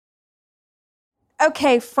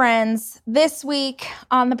Okay, friends, this week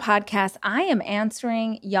on the podcast, I am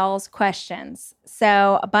answering y'all's questions.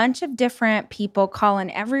 So, a bunch of different people call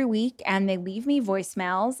in every week and they leave me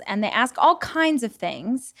voicemails and they ask all kinds of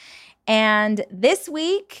things. And this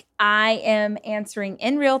week, I am answering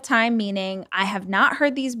in real time, meaning I have not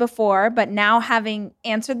heard these before, but now having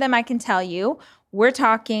answered them, I can tell you we're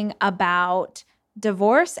talking about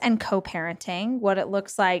divorce and co-parenting, what it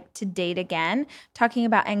looks like to date again, talking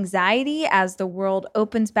about anxiety as the world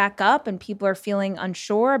opens back up and people are feeling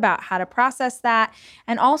unsure about how to process that,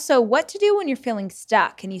 and also what to do when you're feeling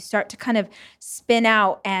stuck and you start to kind of spin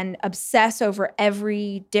out and obsess over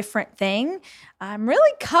every different thing. I'm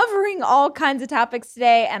really covering all kinds of topics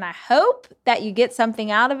today, and I hope that you get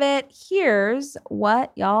something out of it. Here's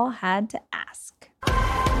what y'all had to ask.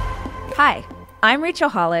 Hi. I'm Rachel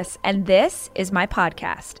Hollis, and this is my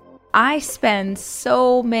podcast. I spend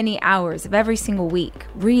so many hours of every single week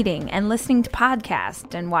reading and listening to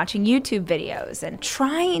podcasts and watching YouTube videos and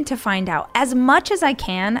trying to find out as much as I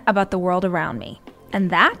can about the world around me. And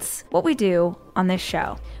that's what we do on this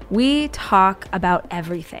show. We talk about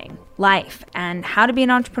everything, life and how to be an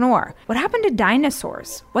entrepreneur. What happened to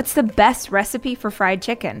dinosaurs? What's the best recipe for fried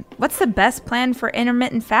chicken? What's the best plan for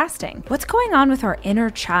intermittent fasting? What's going on with our inner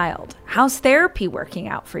child? How's therapy working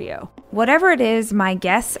out for you? Whatever it is my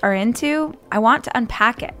guests are into, I want to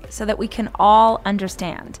unpack it so that we can all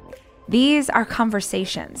understand. These are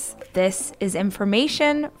conversations. This is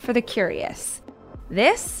information for the curious.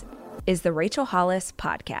 This is the Rachel Hollis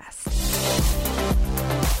Podcast.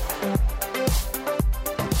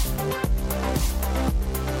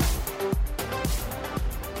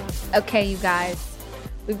 Okay, you guys,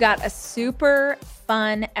 we've got a super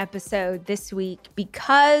fun episode this week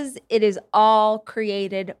because it is all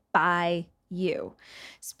created by you.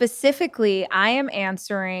 Specifically, I am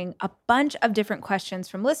answering a bunch of different questions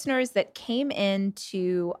from listeners that came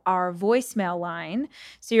into our voicemail line.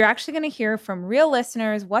 So you're actually going to hear from real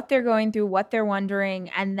listeners, what they're going through, what they're wondering,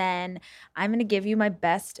 and then I'm going to give you my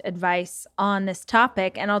best advice on this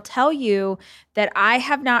topic. And I'll tell you that I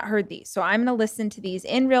have not heard these. So I'm going to listen to these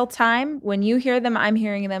in real time. When you hear them, I'm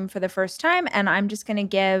hearing them for the first time, and I'm just going to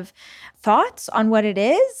give thoughts on what it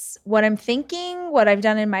is, what I'm thinking, what I've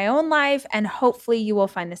done in my own life, and hopefully you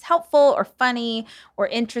will find this helpful or funny or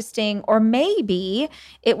interesting, or maybe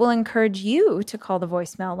it will encourage you to call the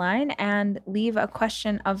voicemail line and leave a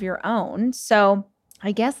question of your own. So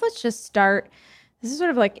I guess let's just start. This is sort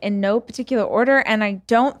of like in no particular order, and I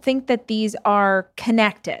don't think that these are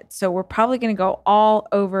connected. So we're probably going to go all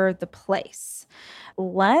over the place.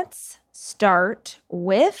 Let's start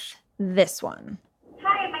with this one.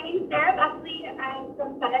 Hi, my name is Sarah Buckley. I'm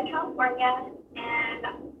from Southern California, and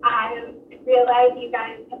I realize you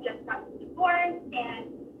guys have just gotten divorced, and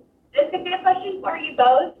this could be a question for you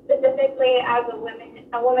both, specifically as a woman in a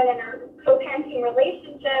co-parenting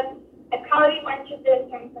relationship. I'd probably be more interested in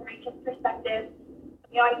hearing from Rachel's perspective.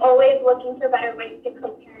 You know, I'm always looking for better ways to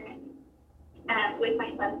co-parent with my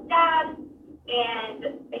son's dad, and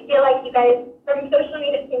I feel like you guys, from social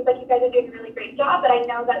media, it seems like you guys are doing a really great job, but I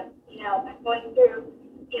know that, going through,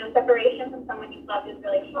 separation from someone you love is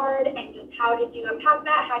really hard, and just how did you unpack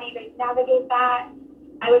that? How do you guys navigate that?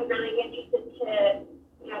 I would really be interested to,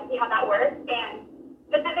 see how that works. And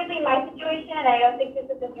specifically in my situation, and I don't think this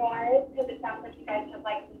is in yours, because it sounds like you guys have,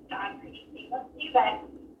 moved on pretty seamlessly, but I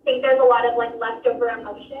think there's a lot of, leftover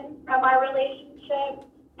emotions from our relationship,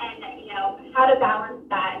 and, how to balance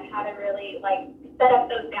that and how to really, set up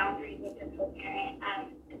those boundaries with your co-parent.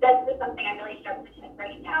 That's just something I'm really struggling with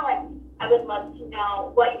right now, and I would love to know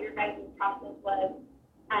what your guys' process was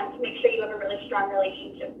to make sure you have a really strong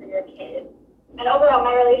relationship for your kids. And overall,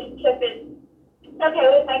 my relationship is okay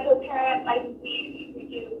with my co-parent. We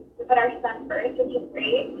do put our son first, which is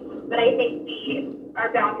great, but I think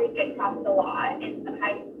our boundaries get crossed a lot, and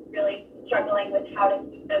I'm really struggling with how to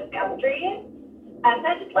keep those boundaries. So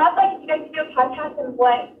I just love, if you guys could do a podcast on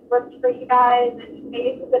what works for you guys, and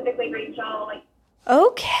maybe specifically Rachel,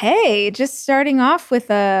 Okay, just starting off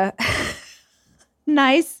with a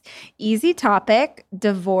nice, easy topic,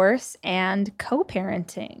 divorce and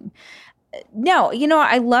co-parenting. No,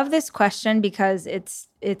 I love this question because it's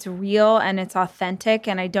real and it's authentic,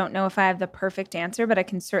 and I don't know if I have the perfect answer, but I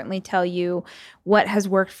can certainly tell you what has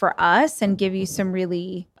worked for us and give you some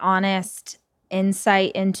really honest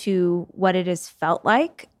insight into what it has felt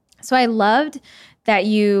like. So I loved that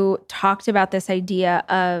you talked about this idea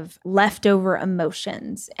of leftover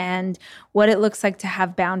emotions and what it looks like to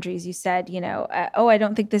have boundaries. You said, I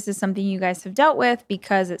don't think this is something you guys have dealt with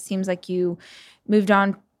because it seems like you moved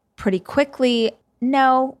on pretty quickly.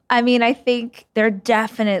 No, I think there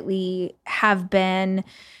definitely have been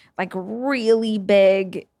like really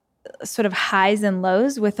big sort of highs and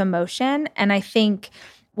lows with emotion. And I think,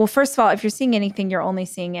 well, first of all, if you're seeing anything, you're only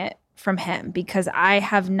seeing it from him, because I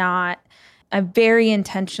very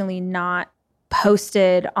intentionally not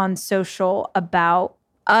posted on social about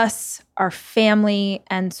us, our family,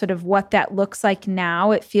 and sort of what that looks like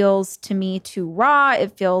now. It feels to me too raw.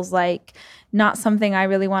 It feels like not something I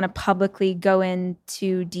really want to publicly go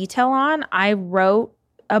into detail on. I wrote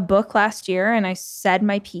a book last year and I said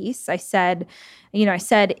my piece. I said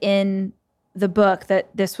in the book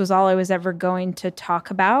that this was all I was ever going to talk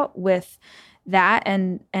about with that.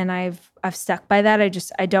 And I've stuck by that.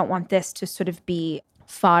 I don't want this to sort of be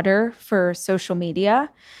fodder for social media.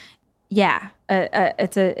 Yeah,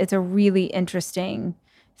 it's a really interesting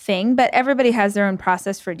thing, but everybody has their own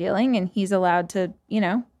process for dealing, and he's allowed to,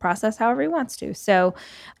 process however he wants to. So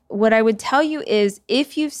what I would tell you is,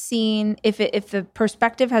 if the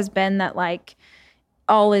perspective has been that like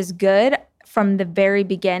all is good from the very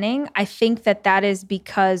beginning, I think that is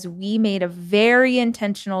because we made a very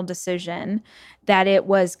intentional decision that it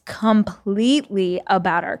was completely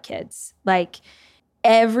about our kids. Like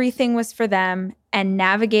everything was for them, and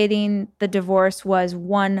navigating the divorce was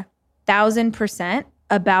 1,000%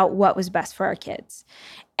 about what was best for our kids.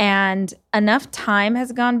 And enough time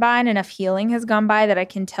has gone by and enough healing has gone by that I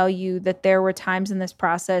can tell you that there were times in this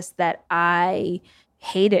process that I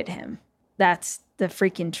hated him. That's the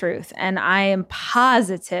freaking truth. And I am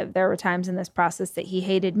positive there were times in this process that he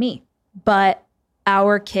hated me. But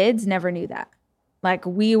our kids never knew that. Like,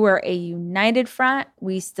 we were a united front.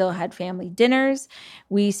 We still had family dinners.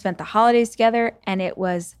 We spent the holidays together, and it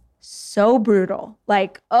was so brutal.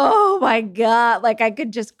 Like, oh my God, like I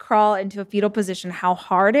could just crawl into a fetal position how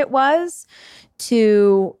hard it was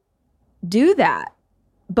to do that.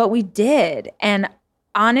 But we did. And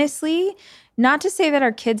honestly, not to say that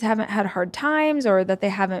our kids haven't had hard times or that they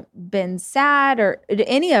haven't been sad or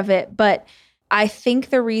any of it, but I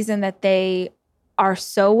think the reason that they are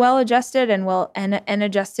so well adjusted and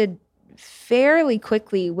adjusted fairly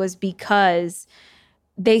quickly was because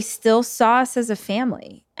they still saw us as a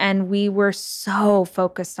family, and we were so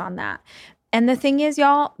focused on that. And the thing is,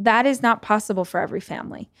 y'all, that is not possible for every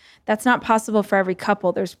family. That's not possible for every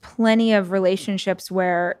couple. There's plenty of relationships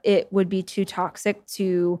where it would be too toxic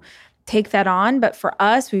to take that on. But for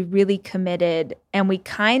us, we really committed, and we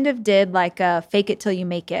kind of did like a fake it till you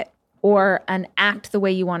make it, or an act the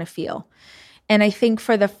way you want to feel. And I think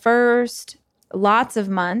for the first lots of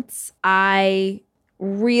months, I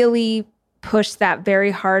really pushed that very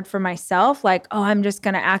hard for myself. Like, oh, I'm just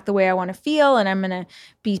going to act the way I want to feel, and I'm going to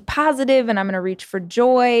be positive, and I'm going to reach for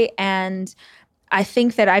joy. And I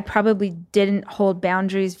think that I probably didn't hold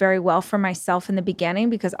boundaries very well for myself in the beginning,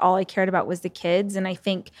 because all I cared about was the kids. And I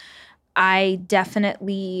think I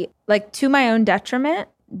definitely, like, to my own detriment,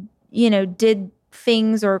 did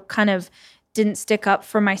things or kind of didn't stick up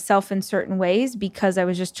for myself in certain ways because I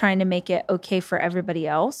was just trying to make it okay for everybody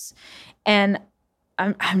else. And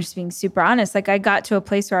I'm just being super honest. Like, I got to a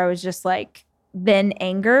place where I was just like, then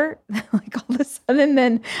anger, like all of a sudden,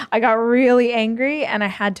 then I got really angry, and I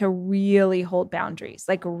had to really hold boundaries,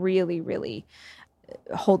 like really, really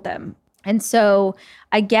hold them. And so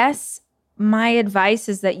I guess my advice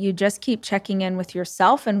is that you just keep checking in with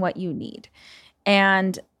yourself and what you need.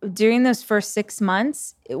 And during those first 6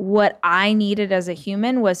 months, what I needed as a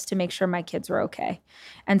human was to make sure my kids were okay.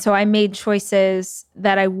 And so I made choices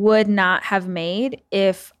that I would not have made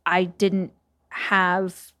if I didn't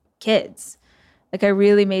have kids. Like, I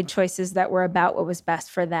really made choices that were about what was best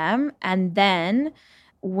for them. And then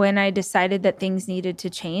when I decided that things needed to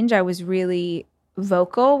change, I was really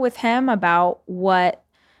vocal with him about what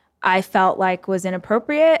I felt like was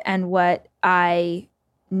inappropriate and what I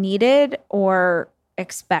needed or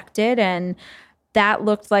expected. And that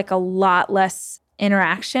looked like a lot less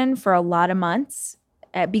interaction for a lot of months,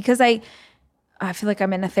 because I feel like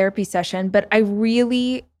I'm in a therapy session, but I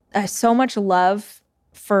really so much love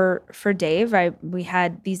for Dave. We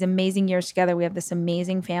had these amazing years together. We have this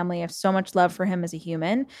amazing family. I have so much love for him as a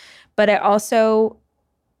human. But I also,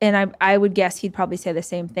 and I would guess he'd probably say the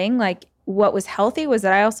same thing, like, what was healthy was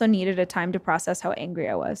that I also needed a time to process how angry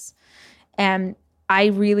I was. And I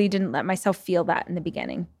really didn't let myself feel that in the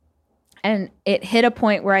beginning. And it hit a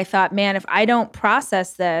point where I thought, man, if I don't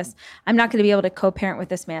process this, I'm not going to be able to co-parent with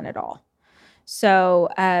this man at all. So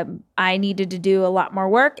I needed to do a lot more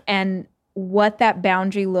work. And what that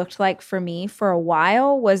boundary looked like for me for a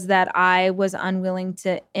while was that I was unwilling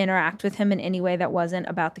to interact with him in any way that wasn't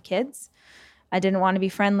about the kids. I didn't want to be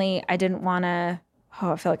friendly. I didn't want to,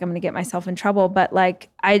 I feel like I'm going to get myself in trouble. But like,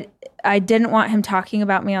 I didn't want him talking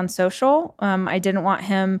about me on social. I didn't want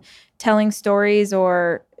him telling stories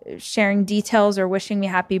or sharing details or wishing me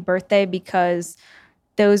happy birthday, because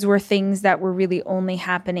those were things that were really only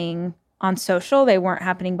happening on social. They weren't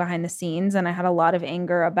happening behind the scenes. And I had a lot of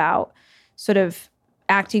anger about sort of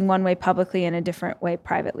acting one way publicly and a different way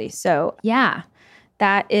privately. So yeah,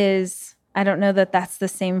 that is, I don't know that that's the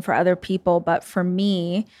same for other people, but for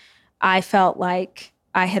me, I felt like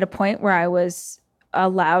I hit a point where I was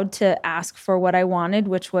allowed to ask for what I wanted,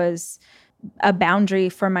 which was a boundary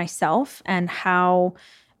for myself and how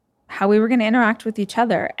we were going to interact with each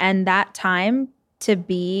other. And that time to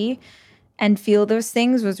be and feel those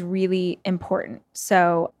things was really important.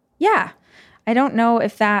 So yeah, I don't know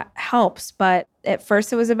if that helps, but at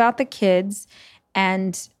first it was about the kids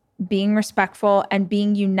and being respectful and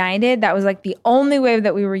being united. That was like the only way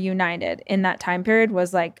that we were united in that time period,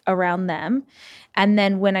 was like around them. And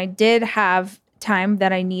then when I did have time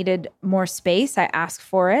that I needed more space, I asked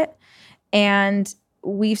for it. And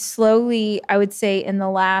we've slowly, I would say in the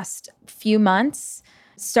last few months,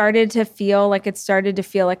 started to feel like it started to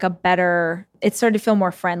feel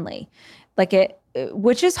more friendly. Like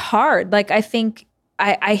which is hard. Like I think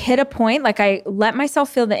I hit a point, like I let myself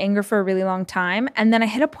feel the anger for a really long time. And then I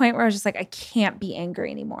hit a point where I was just like, I can't be angry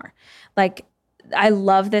anymore. Like, I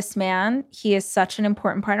love this man. He is such an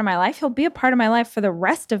important part of my life. He'll be a part of my life for the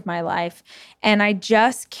rest of my life. And I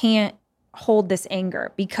just can't hold this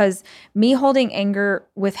anger, because me holding anger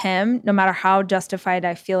with him, no matter how justified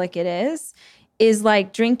I feel like it is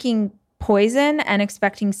like drinking poison and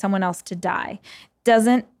expecting someone else to die.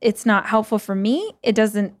 It's not helpful for me. It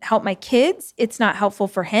doesn't help my kids. It's not helpful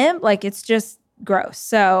for him. Like, it's just gross.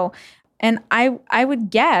 So, and I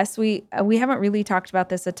would guess, we haven't really talked about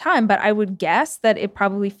this a ton, but I would guess that it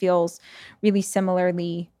probably feels really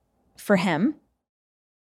similarly for him.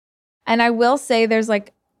 And I will say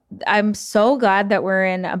I'm so glad that we're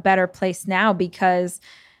in a better place now, because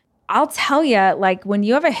I'll tell you, like, when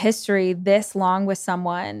you have a history this long with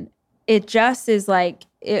someone, it just is like,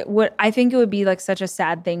 I think it would be like such a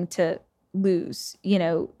sad thing to lose,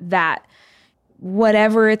 that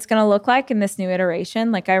whatever it's going to look like in this new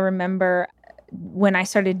iteration. Like, I remember when I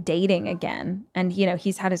started dating again, and,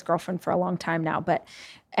 he's had his girlfriend for a long time now,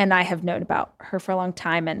 and I have known about her for a long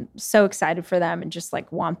time, and so excited for them and just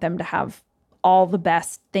like want them to have all the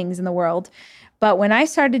best things in the world. But when I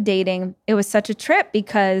started dating, it was such a trip,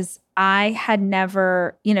 because I had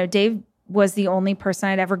never, Dave was the only person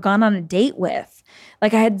I'd ever gone on a date with.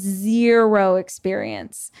 Like, I had zero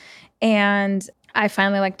experience. And I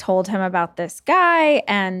finally told him about this guy,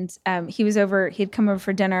 and he'd come over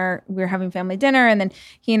for dinner. We were having family dinner, and then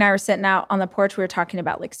he and I were sitting out on the porch. We were talking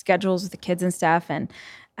about like schedules with the kids and stuff. And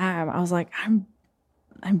I was like,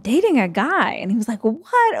 I'm dating a guy. And he was like,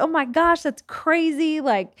 what? Oh my gosh, that's crazy.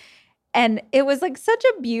 Like, and it was like such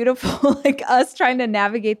a beautiful, like, us trying to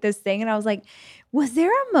navigate this thing. And I was like, was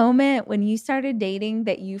there a moment when you started dating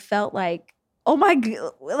that you felt like, oh my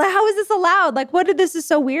God, how is this allowed? Like, this is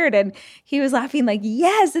so weird. And he was laughing like,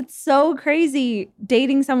 yes, it's so crazy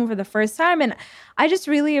dating someone for the first time. And I just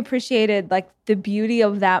really appreciated like the beauty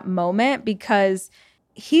of that moment, because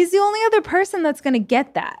he's the only other person that's going to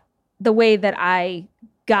get that the way that I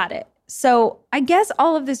got it. So I guess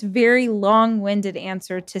all of this very long-winded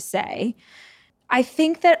answer to say, I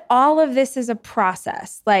think that all of this is a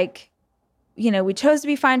process. Like, we chose to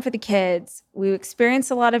be fine for the kids. We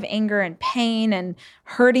experienced a lot of anger and pain and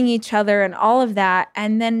hurting each other and all of that.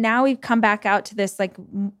 And then now we've come back out to this like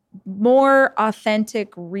more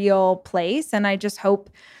authentic, real place. And I just hope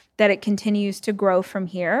that it continues to grow from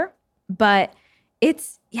here. But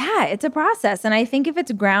it's a process. And I think if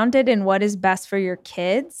it's grounded in what is best for your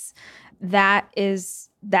kids,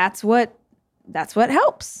 that's what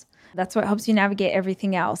helps. That's what helps you navigate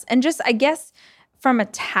everything else. And just, I guess, from a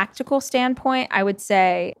tactical standpoint, I would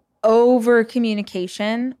say over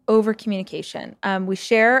communication. We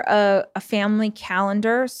share a family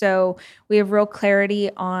calendar. So we have real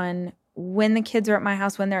clarity on when the kids are at my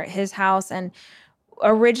house, when they're at his house. And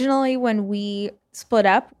originally when we split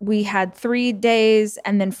up, we had 3 days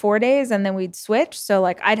and then 4 days, and then we'd switch. So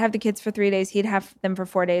like, I'd have the kids for 3 days, he'd have them for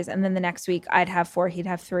 4 days. And then the next week I'd have 4, he'd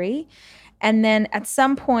have 3. And then at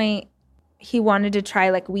some point, he wanted to try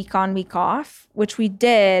like week on, week off, which we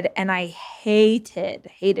did. And I hated.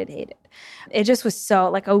 It just was so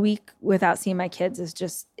like a week without seeing my kids is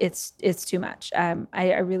just, it's too much.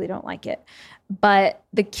 I really don't like it. But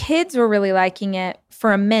the kids were really liking it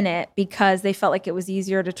for a minute, because they felt like it was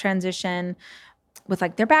easier to transition with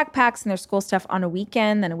like their backpacks and their school stuff on a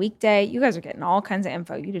weekend than a weekday. You guys are getting all kinds of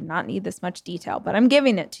info. You did not need this much detail, but I'm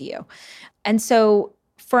giving it to you. And so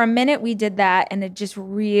for a minute we did that, and it just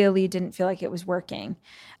really didn't feel like it was working.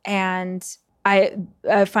 And I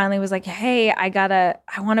finally was like, hey, I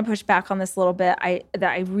want to push back on this a little bit.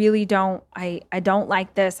 I really don't, I don't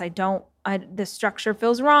like this. The structure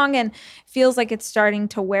feels wrong and feels like it's starting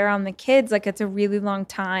to wear on the kids. Like it's a really long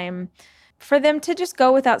time for them to just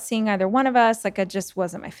go without seeing either one of us. Like it just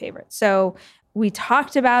wasn't my favorite. So we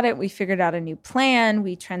talked about it. We figured out a new plan.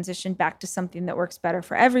 We transitioned back to something that works better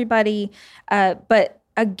for everybody. But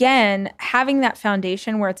again, having that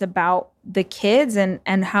foundation where it's about the kids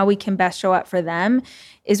and how we can best show up for them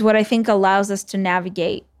is what I think allows us to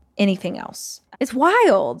navigate anything else. It's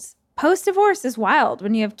wild. Post-divorce is wild.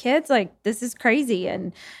 When you have kids, like this is crazy.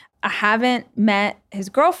 And I haven't met his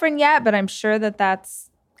girlfriend yet, but I'm sure that that's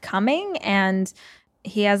coming. And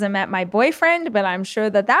he hasn't met my boyfriend, but I'm sure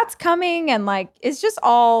that that's coming. And like, it's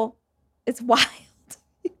wild. It's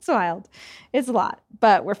wild. It's a lot,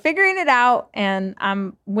 but we're figuring it out. And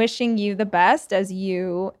I'm wishing you the best as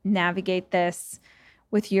you navigate this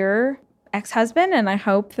with your ex-husband. And I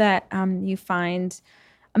hope that you find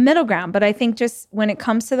a middle ground. But I think just when it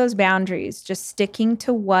comes to those boundaries, just sticking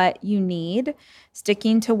to what you need,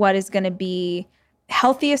 sticking to what is going to be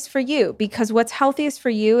healthiest for you, because what's healthiest for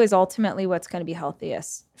you is ultimately what's going to be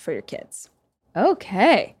healthiest for your kids.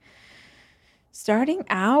 Okay. Starting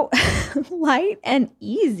out light and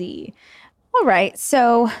easy. All right.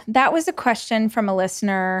 So that was a question from a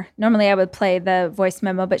listener. Normally I would play the voice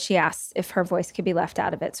memo, but she asked if her voice could be left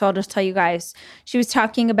out of it. So I'll just tell you guys, she was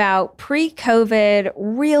talking about pre-COVID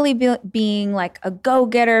really being like a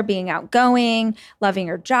go-getter, being outgoing, loving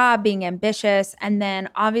her job, being ambitious. And then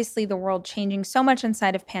obviously the world changing so much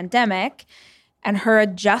inside of pandemic and her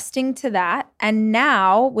adjusting to that. And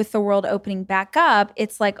now with the world opening back up,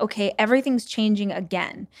 it's like, okay, everything's changing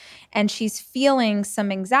again. And she's feeling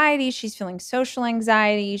some anxiety. She's feeling social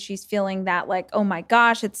anxiety. She's feeling that like, oh my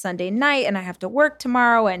gosh, it's Sunday night and I have to work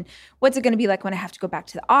tomorrow. And what's it going to be like when I have to go back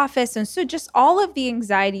to the office? And so just all of the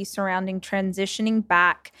anxiety surrounding transitioning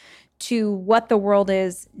back to what the world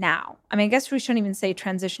is now. I mean, I guess we shouldn't even say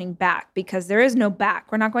transitioning back because there is no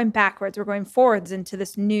back. We're not going backwards. We're going forwards into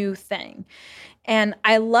this new thing. And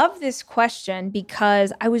I love this question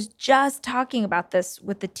because I was just talking about this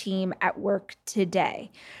with the team at work today.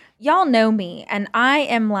 Y'all know me, and I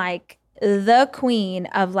am like the queen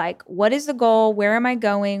of like, what is the goal? Where am I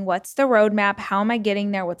going? What's the roadmap? How am I getting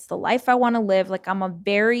there? What's the life I want to live? Like I'm a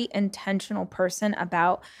very intentional person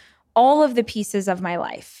about all of the pieces of my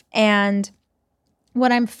life. And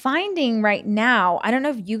what I'm finding right now, I don't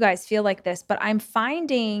know if you guys feel like this, but I'm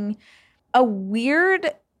finding a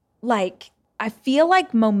weird, like, I feel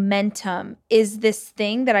like momentum is this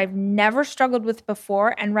thing that I've never struggled with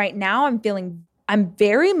before. And right now I'm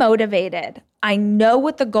very motivated. I know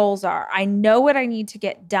what the goals are. I know what I need to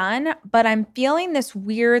get done, but I'm feeling this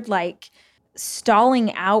weird, like,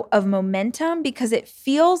 stalling out of momentum because it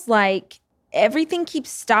feels like everything keeps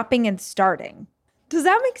stopping and starting. Does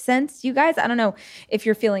that make sense, you guys? I don't know if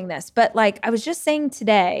you're feeling this, but like I was just saying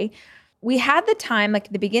today, we had the time,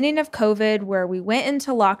 like the beginning of COVID, where we went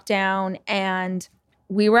into lockdown and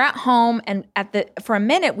we were at home, and for a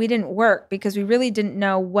minute we didn't work because we really didn't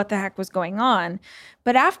know what the heck was going on.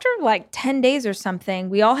 But after like 10 days or something,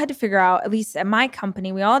 we all had to figure out, at least at my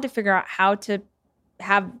company, we all had to figure out how to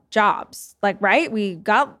have jobs. Like, right? We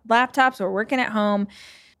got laptops, we're working at home.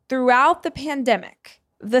 Throughout the pandemic,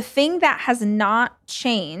 the thing that has not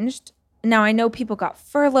changed, now I know people got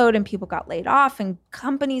furloughed and people got laid off and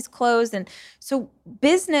companies closed. And so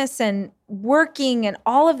business and working and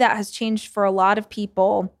all of that has changed for a lot of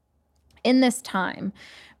people in this time.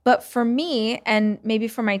 But for me, and maybe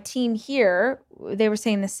for my team here, they were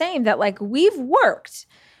saying the same, that like we've worked.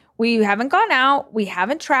 We haven't gone out, we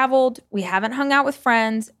haven't traveled, we haven't hung out with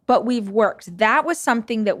friends, but we've worked. That was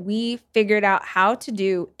something that we figured out how to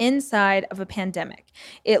do inside of a pandemic.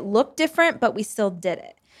 It looked different, but we still did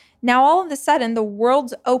it. Now, all of a sudden, the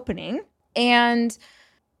world's opening, and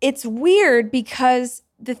it's weird because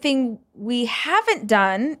the thing we haven't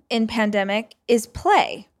done in pandemic is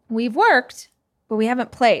play. We've worked, but we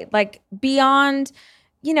haven't played. Like beyond,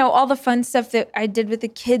 all the fun stuff that I did with the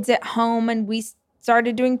kids at home, and we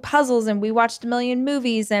started doing puzzles and we watched a million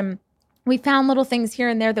movies and we found little things here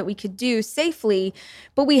and there that we could do safely,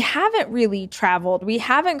 but we haven't really traveled. We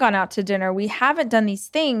haven't gone out to dinner. We haven't done these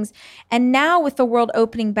things. And now with the world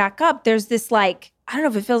opening back up, there's this like, I don't know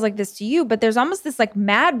if it feels like this to you, but there's almost this like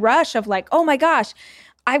mad rush of like, oh my gosh,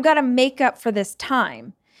 I've got to make up for this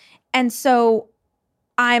time. And so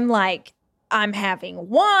I'm like, I'm having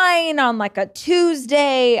wine on like a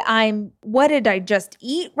Tuesday. What did I just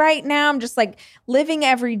eat right now? I'm just like living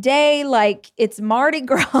every day like it's Mardi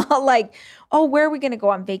Gras. Like, oh, where are we going to go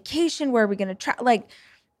on vacation? Where are we going to try? Like,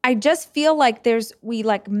 I just feel like we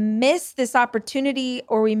like miss this opportunity,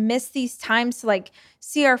 or we miss these times to like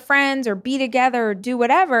see our friends or be together or do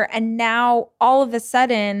whatever. And now all of a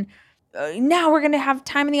sudden, now we're going to have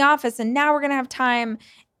time in the office, and now we're going to have time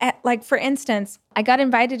at, like, for instance, I got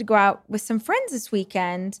invited to go out with some friends this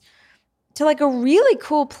weekend to like a really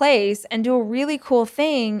cool place and do a really cool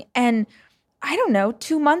thing. And I don't know,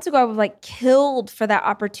 2 months ago, I was like killed for that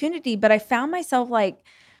opportunity, but I found myself like,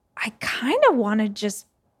 I kind of want to just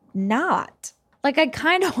not. Like, I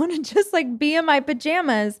kind of want to just like be in my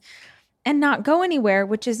pajamas and not go anywhere,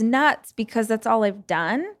 which is nuts because that's all I've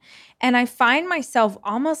done. And I find myself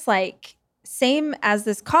almost like, same as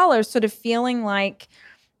this caller, sort of feeling like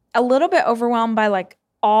a little bit overwhelmed by like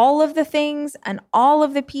all of the things and all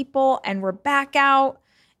of the people, and we're back out,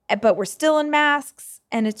 but we're still in masks.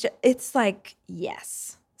 And it's like,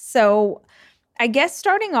 yes. So I guess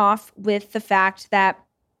starting off with the fact that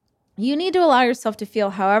you need to allow yourself to feel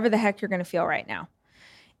however the heck you're going to feel right now.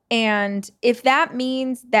 And if that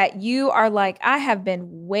means that you are like, I have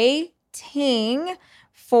been waiting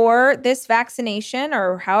for this vaccination,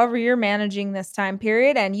 or however you're managing this time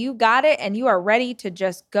period, and you got it and you are ready to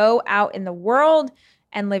just go out in the world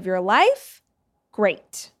and live your life,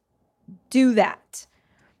 great. Do that.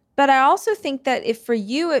 But I also think that if for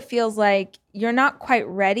you it feels like you're not quite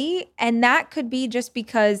ready, and that could be just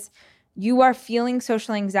because you are feeling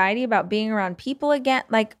social anxiety about being around people again,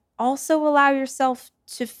 like, also allow yourself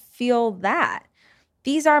to feel that.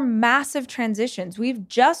 These are massive transitions. We've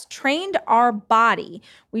just trained our body,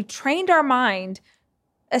 we've trained our mind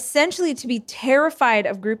essentially to be terrified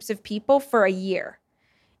of groups of people for a year.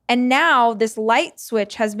 And now this light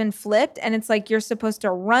switch has been flipped, and it's like you're supposed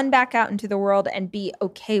to run back out into the world and be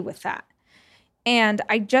okay with that. And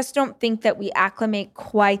I just don't think that we acclimate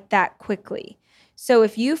quite that quickly. So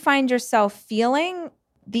if you find yourself feeling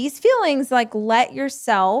these feelings, like, let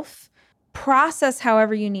yourself process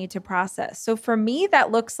however you need to process. So for me,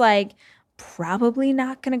 that looks like probably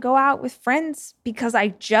not going to go out with friends because I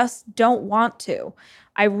just don't want to.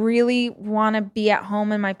 I really want to be at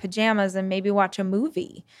home in my pajamas and maybe watch a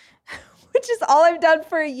movie, which is all I've done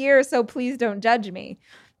for a year. So please don't judge me.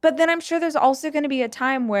 But then I'm sure there's also going to be a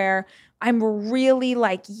time where I'm really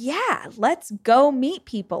like, yeah, let's go meet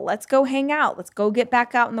people. Let's go hang out. Let's go get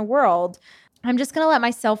back out in the world. I'm just going to let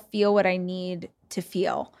myself feel what I need to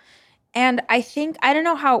feel. And I think, I don't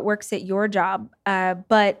know how it works at your job,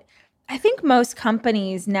 but I think most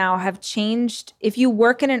companies now have changed. If you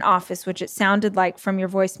work in an office, which it sounded like from your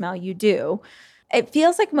voicemail you do, it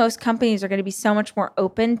feels like most companies are going to be so much more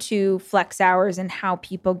open to flex hours and how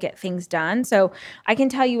people get things done. So I can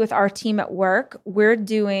tell you with our team at work, we're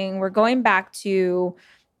going back to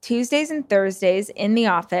Tuesdays and Thursdays in the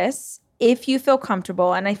office if you feel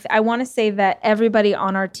comfortable. And I want to say that everybody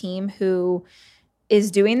on our team who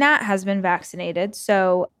is doing that has been vaccinated.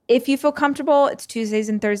 So if you feel comfortable, it's Tuesdays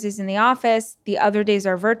and Thursdays in the office. The other days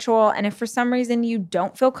are virtual. And if for some reason you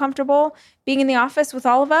don't feel comfortable being in the office with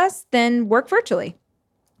all of us, then work virtually.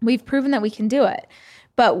 We've proven that we can do it.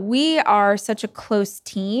 But we are such a close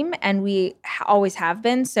team, and we always have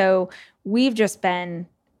been. So we've just been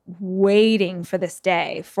waiting for this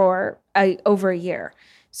day for over a year.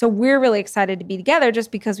 So we're really excited to be together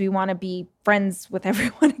just because we want to be friends with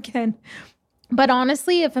everyone again. But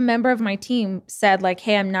honestly, if a member of my team said like,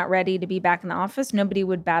 hey, I'm not ready to be back in the office, nobody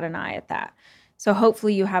would bat an eye at that. So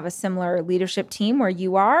hopefully you have a similar leadership team where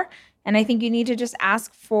you are. And I think you need to just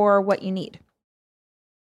ask for what you need.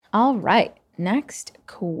 All right. Next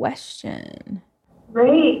question.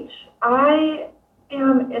 Great. I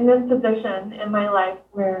am in this position in my life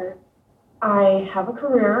where I have a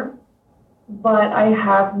career, but I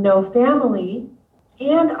have no family,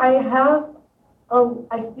 and I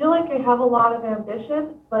feel like I have a lot of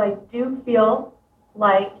ambition, but I do feel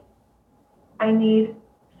like I need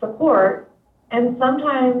support. And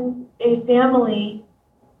sometimes a family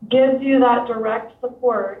gives you that direct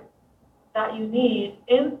support that you need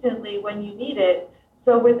instantly when you need it.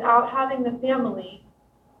 So without having the family,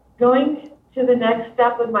 going to the next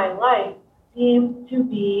step in my life seems to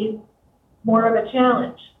be more of a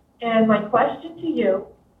challenge. And my question to you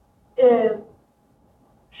is,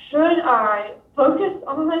 should I focus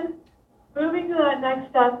on moving to that next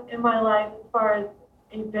step in my life as far as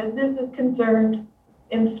a business is concerned,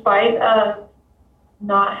 in spite of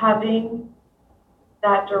not having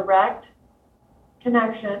that direct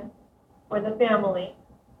connection with a family?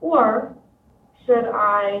 Or should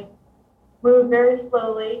I move very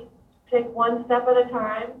slowly, take one step at a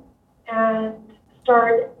time, and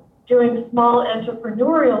start doing small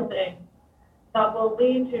entrepreneurial things that will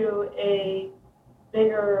lead to a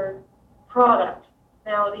bigger product?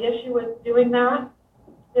 Now, the issue with doing that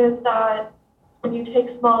is that when you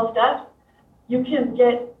take small steps, you can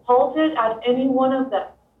get halted at any one of them.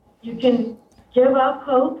 You can give up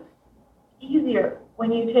hope easier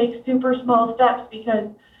when you take super small steps because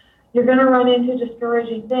you're going to run into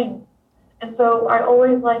discouraging things. And so I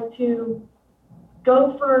always like to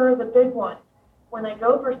go for the big one when I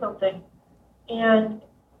go for something. And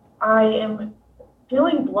I am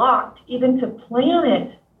feeling blocked even to plan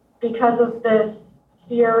it because of this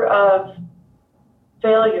fear of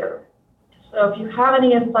failure. So if you have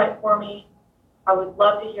any insight for me, I would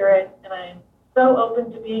love to hear it. And I'm so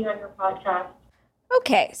open to being on your podcast.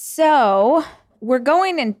 Okay, so we're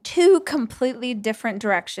going in two completely different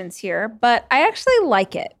directions here, but I actually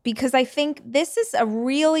like it because I think this is a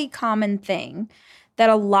really common thing that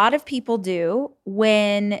a lot of people do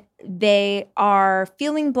when they are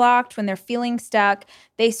feeling blocked, when they're feeling stuck.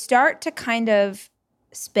 They start to kind of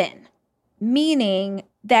spin, meaning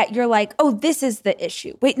that you're like, oh, this is the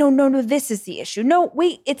issue. Wait, no, this is the issue. No,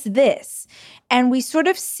 wait, it's this. And we sort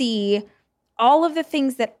of see all of the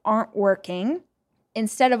things that aren't working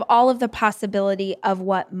instead of all of the possibility of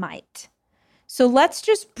what might. So let's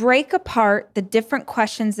just break apart the different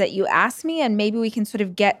questions that you asked me, and maybe we can sort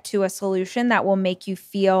of get to a solution that will make you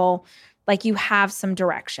feel like you have some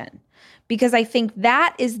direction. Because I think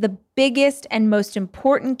that is the biggest and most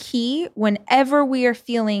important key whenever we are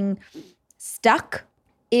feeling stuck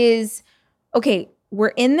is, okay,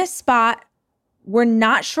 we're in this spot, we're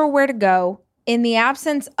not sure where to go. In the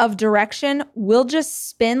absence of direction, we'll just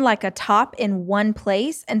spin like a top in one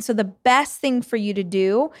place. And so the best thing for you to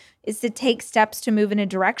do is to take steps to move in a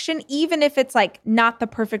direction, even if it's like not the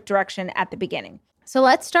perfect direction at the beginning. So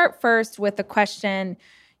let's start first with the question.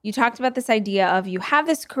 You talked about this idea of you have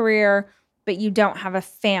this career, but you don't have a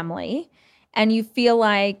family. And you feel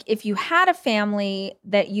like if you had a family,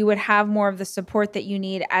 that you would have more of the support that you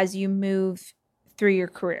need as you move through your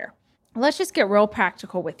career. Let's just get real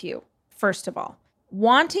practical with you. First of all,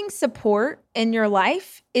 wanting support in your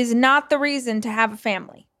life is not the reason to have a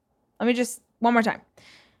family. Let me just, one more time.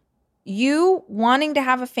 You wanting to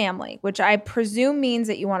have a family, which I presume means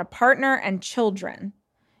that you want a partner and children,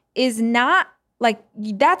 is not like,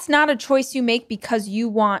 that's not a choice you make because you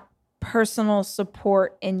want personal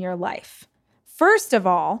support in your life. First of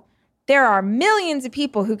all, there are millions of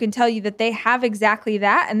people who can tell you that they have exactly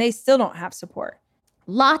that and they still don't have support.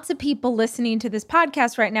 Lots of people listening to this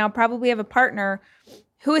podcast right now probably have a partner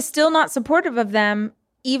who is still not supportive of them,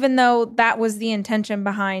 even though that was the intention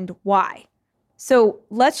behind why. So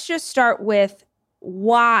let's just start with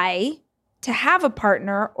why to have a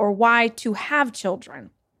partner or why to have children.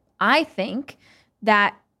 I think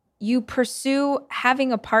that you pursue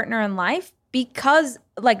having a partner in life because,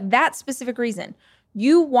 like, that specific reason.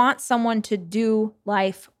 You want someone to do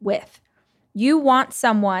life with. You want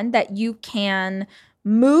someone that you can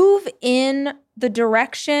move in the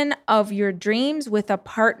direction of your dreams with a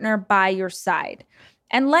partner by your side.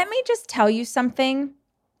 And let me just tell you something.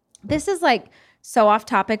 This is like so off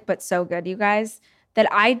topic, but so good, you guys,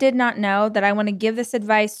 that I did not know, that I want to give this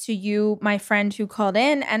advice to you, my friend who called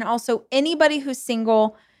in, and also anybody who's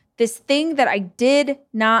single. This thing that I did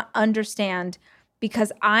not understand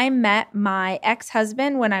because I met my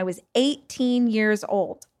ex-husband when I was 18 years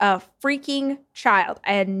old, a freaking child.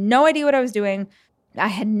 I had no idea what I was doing. I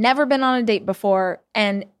had never been on a date before.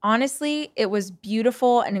 And honestly, it was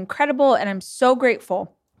beautiful and incredible. And I'm so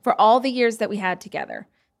grateful for all the years that we had together.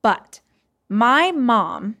 But my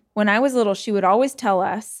mom, when I was little, she would always tell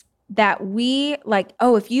us that we like,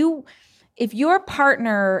 oh, if your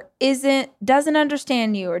partner doesn't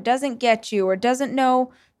understand you or doesn't get you or doesn't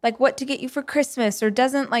know like what to get you for Christmas or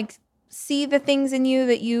doesn't like see the things in you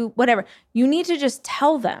that you, whatever, you need to just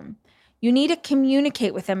tell them. You need to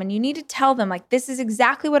communicate with them and you need to tell them like, this is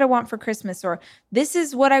exactly what I want for Christmas, or this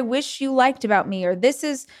is what I wish you liked about me, or this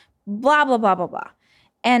is blah, blah, blah, blah, blah.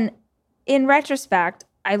 And in retrospect,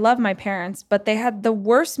 I love my parents, but they had the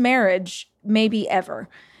worst marriage maybe ever.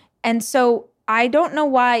 And so I don't know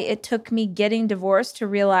why it took me getting divorced to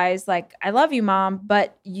realize like, I love you, Mom,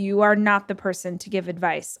 but you are not the person to give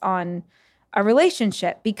advice on a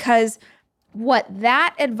relationship, because what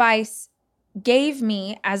that advice gave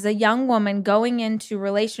me as a young woman going into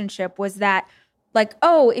relationship was that like,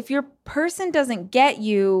 oh, if your person doesn't get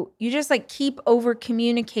you, you just like keep over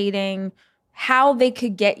communicating how they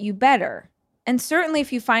could get you better. And certainly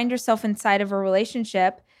if you find yourself inside of a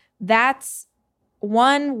relationship, that's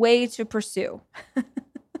one way to pursue.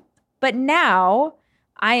 But now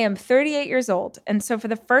I am 38 years old. And so for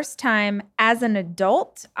the first time as an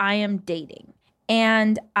adult, I am dating.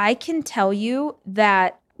 And I can tell you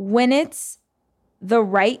that when it's the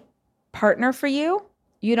right partner for you,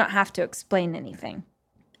 you don't have to explain anything.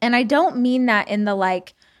 And I don't mean that in the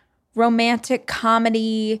like romantic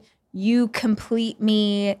comedy, you complete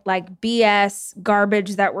me, like BS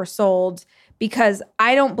garbage that we're sold, because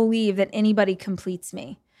I don't believe that anybody completes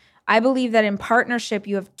me. I believe that in partnership,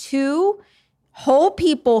 you have two whole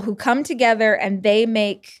people who come together and they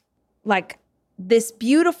make like this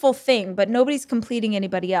beautiful thing, but nobody's completing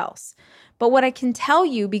anybody else. But what I can tell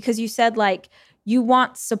you, because you said like you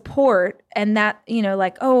want support and that, you know,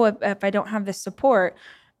 like, oh, if I don't have this support,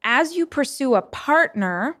 as you pursue a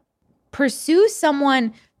partner, pursue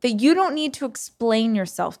someone that you don't need to explain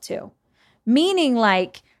yourself to. Meaning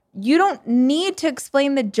like you don't need to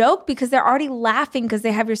explain the joke because they're already laughing because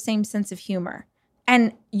they have your same sense of humor.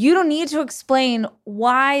 And you don't need to explain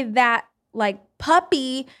why that like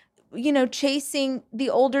puppy, you know, chasing the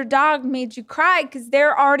older dog made you cry because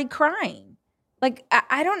they're already crying. Like,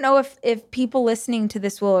 I don't know if people listening to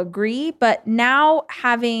this will agree, but now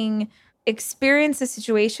having experienced a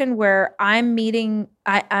situation where I'm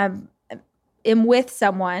with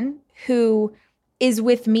someone who is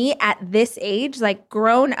with me at this age, like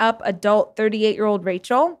grown up adult 38-year-old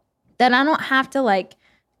Rachel, that I don't have to like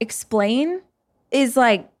explain is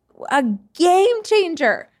like a game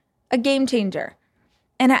changer,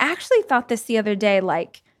 And I actually thought this the other day,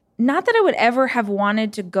 like, not that I would ever have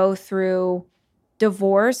wanted to go through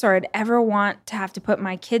divorce or I'd ever want to have to put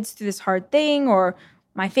my kids through this hard thing or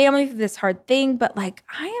my family through this hard thing, but like,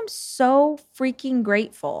 I am so freaking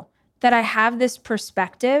grateful that I have this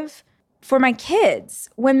perspective for my kids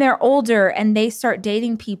when they're older and they start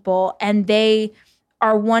dating people and they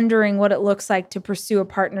are wondering what it looks like to pursue a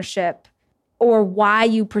partnership or why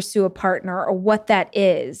you pursue a partner or what that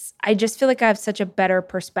is. I just feel like I have such a better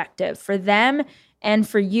perspective for them and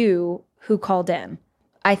for you who called in.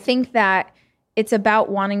 I think that it's about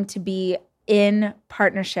wanting to be in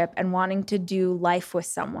partnership and wanting to do life with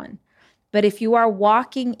someone. But if you are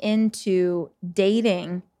walking into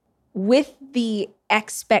dating with the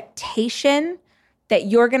expectation that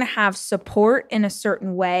you're going to have support in a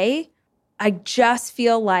certain way, I just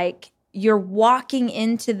feel like you're walking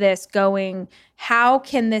into this going, how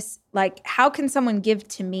can someone give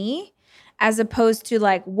to me? As opposed to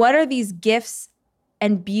like, what are these gifts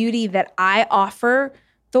and beauty that I offer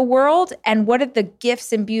the world? And what are the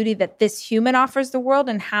gifts and beauty that this human offers the world?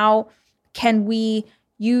 And how can we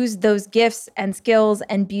use those gifts and skills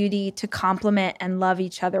and beauty to complement and love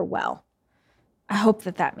each other well? I hope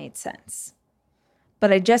that made sense.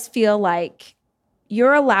 But I just feel like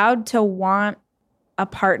you're allowed to want a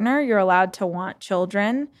partner, you're allowed to want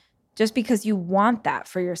children just because you want that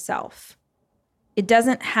for yourself. It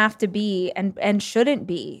doesn't have to be and shouldn't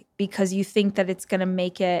be because you think that it's going to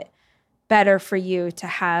make it better for you to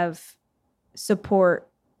have support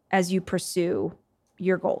as you pursue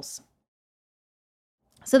your goals.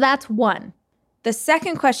 So that's one. The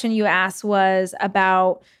second question you asked was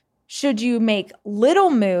about, should you make little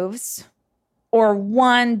moves or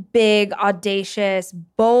one big, audacious,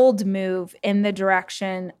 bold move in the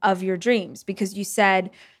direction of your dreams? Because you said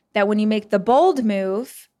that when you make the bold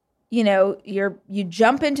move, you know, you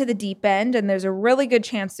jump into the deep end and there's a really good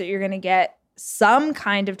chance that you're going to get some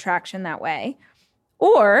kind of traction that way.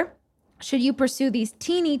 Or should you pursue these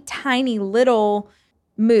teeny tiny little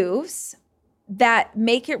moves that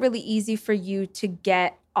make it really easy for you to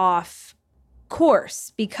get off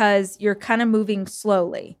course because you're kind of moving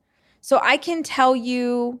slowly? So I can tell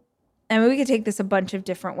you, and we could take this a bunch of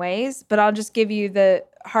different ways, but I'll just give you the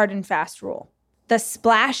hard and fast rule. The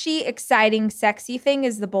splashy, exciting, sexy thing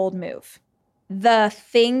is the bold move. The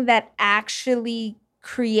thing that actually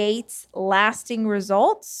creates lasting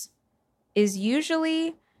results is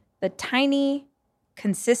usually the tiny,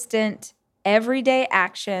 consistent, everyday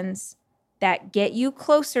actions that get you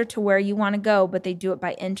closer to where you want to go, but they do it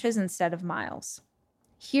by inches instead of miles.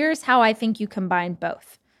 Here's how I think you combine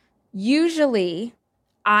both. Usually,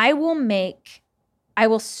 I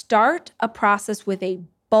will start a process with a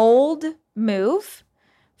bold move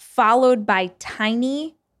followed by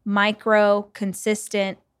tiny, micro,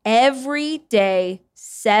 consistent, every day,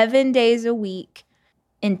 7 days a week,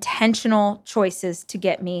 intentional choices to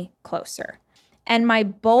get me closer. And my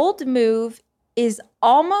bold move is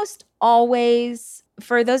almost always,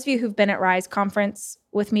 for those of you who've been at Rise Conference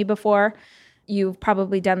with me before, you've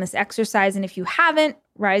probably done this exercise. And if you haven't,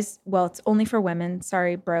 Rise, well, it's only for women.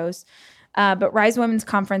 Sorry, bros. But Rise Women's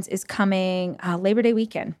Conference is coming Labor Day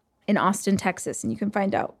weekend in Austin, Texas. And you can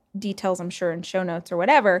find out details, I'm sure, in show notes or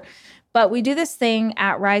whatever. But we do this thing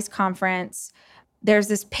at Rise Conference. There's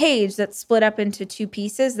this page that's split up into two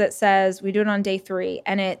pieces that says, we do it on day 3.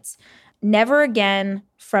 And it's never again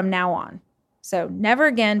from now on. So never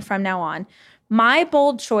again from now on. My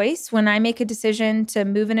bold choice when I make a decision to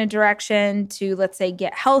move in a direction, to, let's say,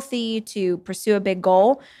 get healthy, to pursue a big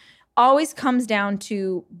goal, always comes down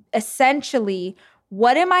to essentially,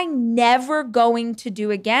 what am I never going to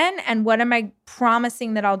do again? And what am I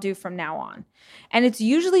promising that I'll do from now on? And it's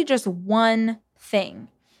usually just one thing.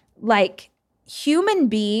 Like, human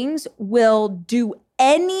beings will do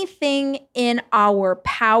anything in our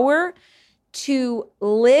power to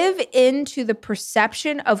live into the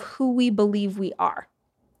perception of who we believe we are.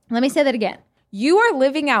 Let me say that again. You are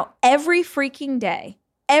living out every freaking day,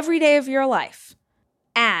 every day of your life,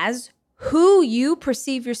 as who you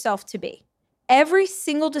perceive yourself to be. Every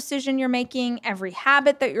single decision you're making, every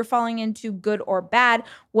habit that you're falling into, good or bad,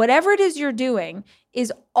 whatever it is you're doing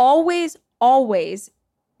is always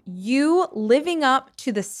you living up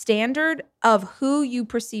to the standard of who you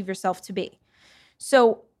perceive yourself to be.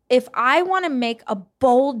 So if I want to make a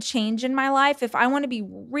bold change in my life, if I want to be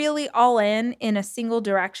really all in a single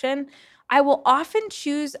direction, I will often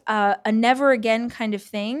choose a never again kind of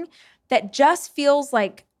thing that just feels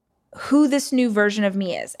like who this new version of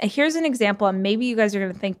me is. And here's an example, and maybe you guys are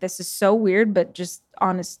going to think this is so weird, but just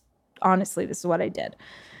honestly, this is what I did.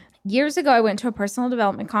 Years ago, I went to a personal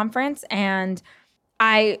development conference, and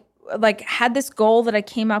I had this goal that I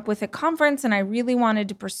came up with at conference, and I really wanted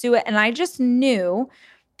to pursue it. And I just knew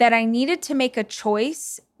that I needed to make a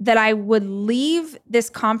choice that I would leave this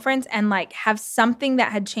conference and have something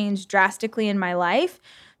that had changed drastically in my life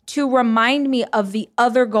to remind me of the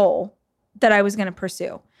other goal that I was going to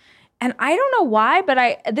pursue. And I don't know why,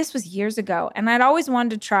 but this was years ago, and I'd always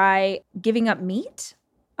wanted to try giving up meat.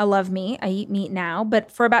 I love meat. I eat meat now,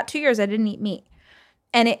 but for about 2 years, I didn't eat meat.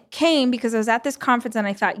 And it came because I was at this conference and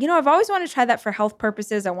I thought, I've always wanted to try that for health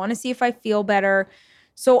purposes. I want to see if I feel better.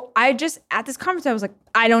 So at this conference, I was like,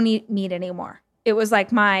 I don't eat meat anymore. It was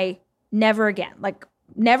like my never again.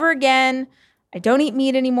 Never again. I don't eat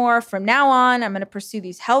meat anymore. From now on, I'm going to pursue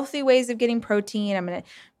these healthy ways of getting protein. I'm going to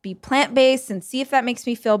be plant-based and see if that makes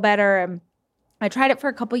me feel better. And I tried it for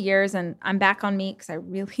a couple years, and I'm back on meat because I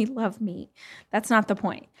really love meat. That's not the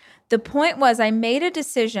point. The point was I made a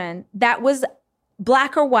decision that was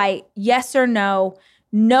black or white, yes or no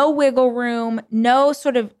wiggle room, no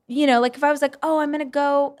sort of, if I was like, oh, I'm going to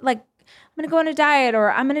go on a diet,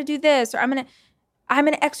 or I'm going to do this, or I'm going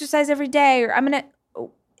to exercise every day, or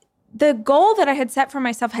the goal that I had set for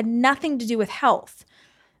myself had nothing to do with health.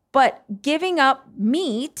 But giving up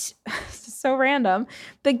meat, so random,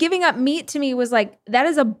 but giving up meat to me was that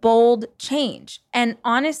is a bold change. And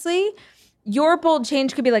honestly, your bold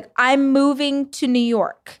change could be I'm moving to New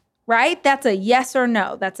York. Right? That's a yes or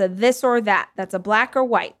no. That's a this or that. That's a black or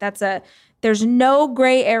white. There's no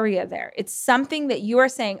gray area there. It's something that you are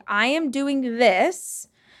saying, I am doing this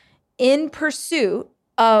in pursuit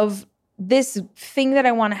of this thing that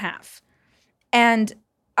I want to have. And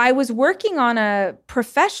I was working on a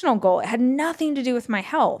professional goal. It had nothing to do with my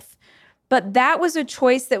health. But that was a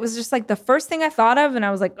choice that was just the first thing I thought of. And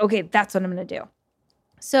I was like, okay, that's what I'm going to do.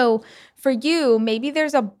 So for you, maybe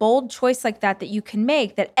there's a bold choice like that you can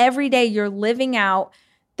make, that every day you're living out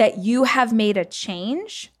that you have made a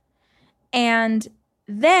change. And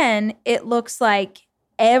then it looks like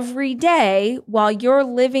every day while you're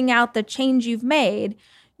living out the change you've made,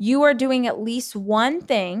 you are doing at least one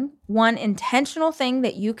thing, one intentional thing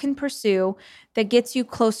that you can pursue that gets you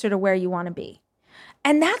closer to where you want to be.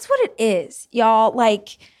 And that's what it is, y'all.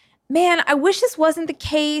 Man, I wish this wasn't the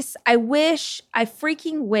case. I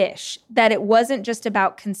freaking wish that it wasn't just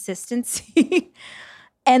about consistency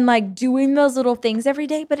and doing those little things every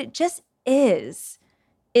day, but it just is.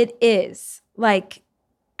 It is.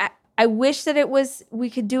 I wish that we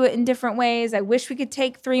could do it in different ways. I wish we could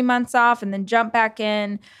take 3 months off and then jump back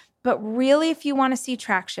in. But really, if you want to see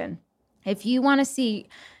traction, if you want to see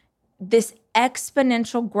this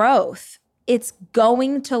exponential growth, it's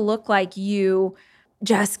going to look like you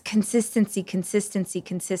just consistency. Consistency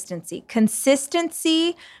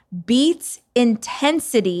beats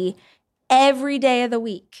intensity every day of the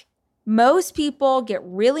week. Most people get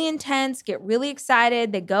really intense, get really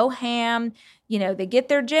excited. They go ham, they get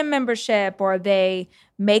their gym membership, or they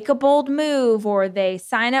make a bold move, or they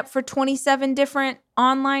sign up for 27 different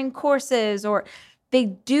online courses, or they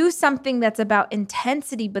do something that's about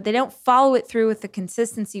intensity, but they don't follow it through with the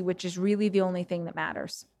consistency, which is really the only thing that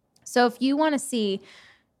matters. So if you want to see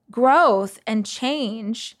growth and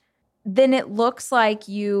change, then it looks like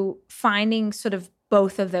you finding sort of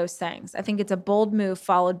both of those things. I think it's a bold move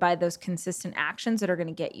followed by those consistent actions that are going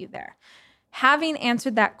to get you there. Having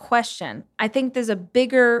answered that question, I think there's a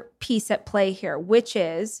bigger piece at play here, which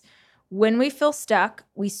is when we feel stuck,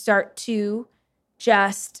 we start to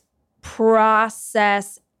just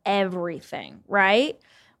process everything, right?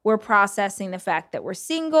 We're processing the fact that we're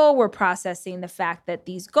single. We're processing the fact that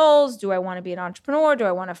these goals, do I want to be an entrepreneur? Do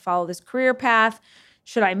I want to follow this career path?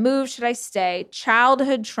 Should I move? Should I stay?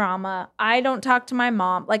 Childhood trauma. I don't talk to my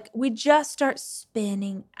mom. Like, we just start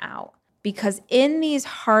spinning out because in these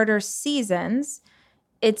harder seasons,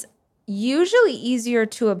 it's usually easier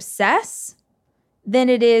to obsess than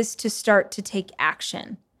it is to start to take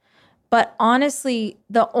action. But honestly,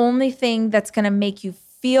 the only thing that's going to make you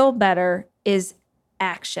feel better is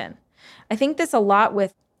action. I think this a lot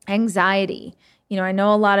with anxiety. You know, I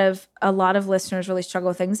know a lot of listeners really struggle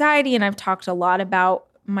with anxiety, and I've talked a lot about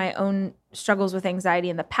my own struggles with anxiety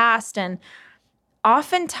in the past. And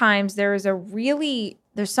oftentimes there's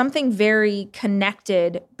something very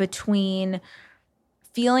connected between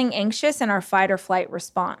feeling anxious and our fight or flight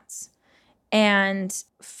response. And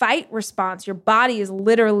fight response, your body is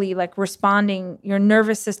literally like responding, your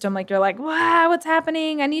nervous system, like you're like, wow, what's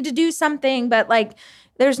happening? I need to do something. But like,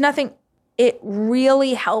 there's nothing. It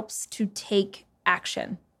really helps to take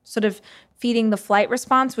action, sort of feeding the flight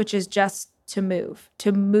response, which is just to move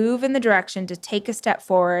in the direction, to take a step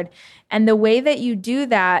forward. And the way that you do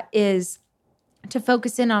that is to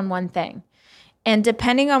focus in on one thing. And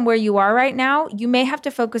depending on where you are right now, you may have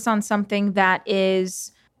to focus on something that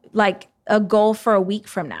is like a goal for a week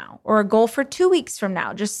from now or a goal for 2 weeks from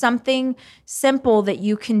now, just something simple that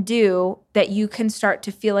you can do that you can start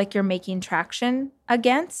to feel like you're making traction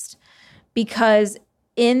against. Because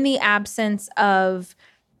in the absence of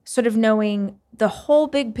sort of knowing the whole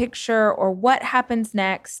big picture or what happens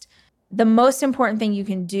next, the most important thing you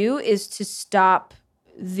can do is to stop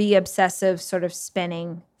the obsessive sort of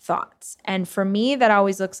spinning thoughts. And for me, that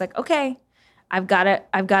always looks like, okay, I've got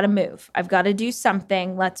to move. I've got to do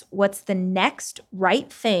something. What's the next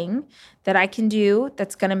right thing that I can do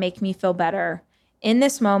that's going to make me feel better in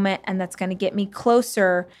this moment and that's going to get me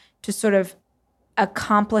closer to sort of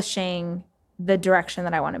accomplishing the direction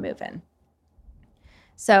that I want to move in.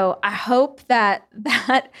 So I hope that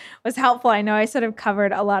was helpful. I know I sort of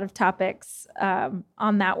covered a lot of topics on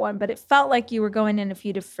that one, but it felt like you were going in a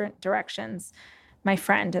few different directions, my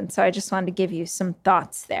friend. And so I just wanted to give you some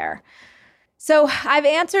thoughts there. So I've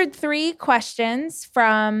answered 3 questions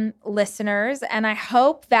from listeners, and I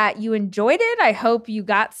hope that you enjoyed it. I hope you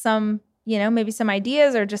got some, maybe some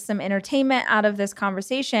ideas or just some entertainment out of this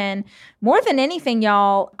conversation. More than anything,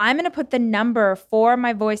 y'all, I'm going to put the number for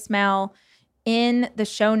my voicemail in the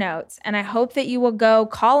show notes, and I hope that you will go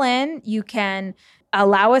call in. You can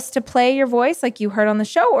allow us to play your voice like you heard on the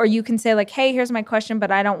show, or you can say like, hey, here's my question,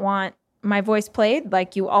 but I don't want my voice played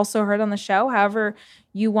like you also heard on the show, however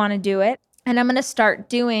you want to do it. And I'm going to start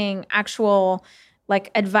doing actual like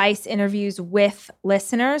advice interviews with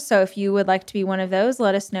listeners. So if you would like to be one of those,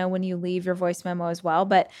 let us know when you leave your voice memo as well.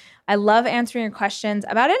 But I love answering your questions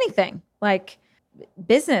about anything like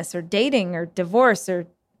business or dating or divorce or,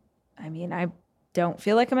 I don't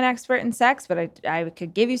feel like I'm an expert in sex, but I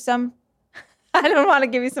could give you some. I don't want to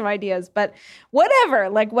give you some ideas, but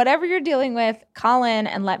whatever you're dealing with, call in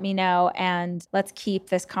and let me know, and let's keep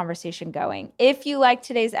this conversation going. If you like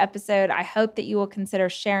today's episode, I hope that you will consider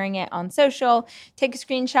sharing it on social. Take a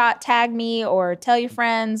screenshot, tag me, or tell your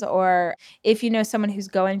friends, or if you know someone who's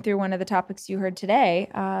going through one of the topics you heard today,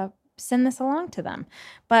 send this along to them.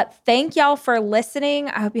 But thank y'all for listening.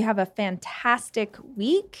 I hope you have a fantastic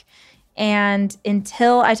week. And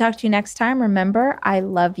until I talk to you next time, remember, I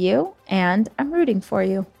love you and I'm rooting for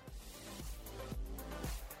you.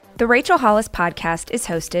 The Rachel Hollis Podcast is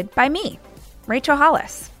hosted by me, Rachel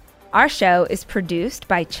Hollis. Our show is produced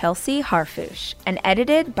by Chelsea Harfouche and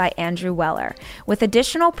edited by Andrew Weller, with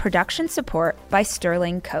additional production support by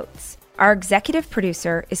Sterling Coates. Our executive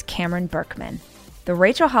producer is Cameron Berkman. The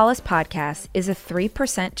Rachel Hollis Podcast is a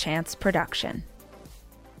 3% Chance production.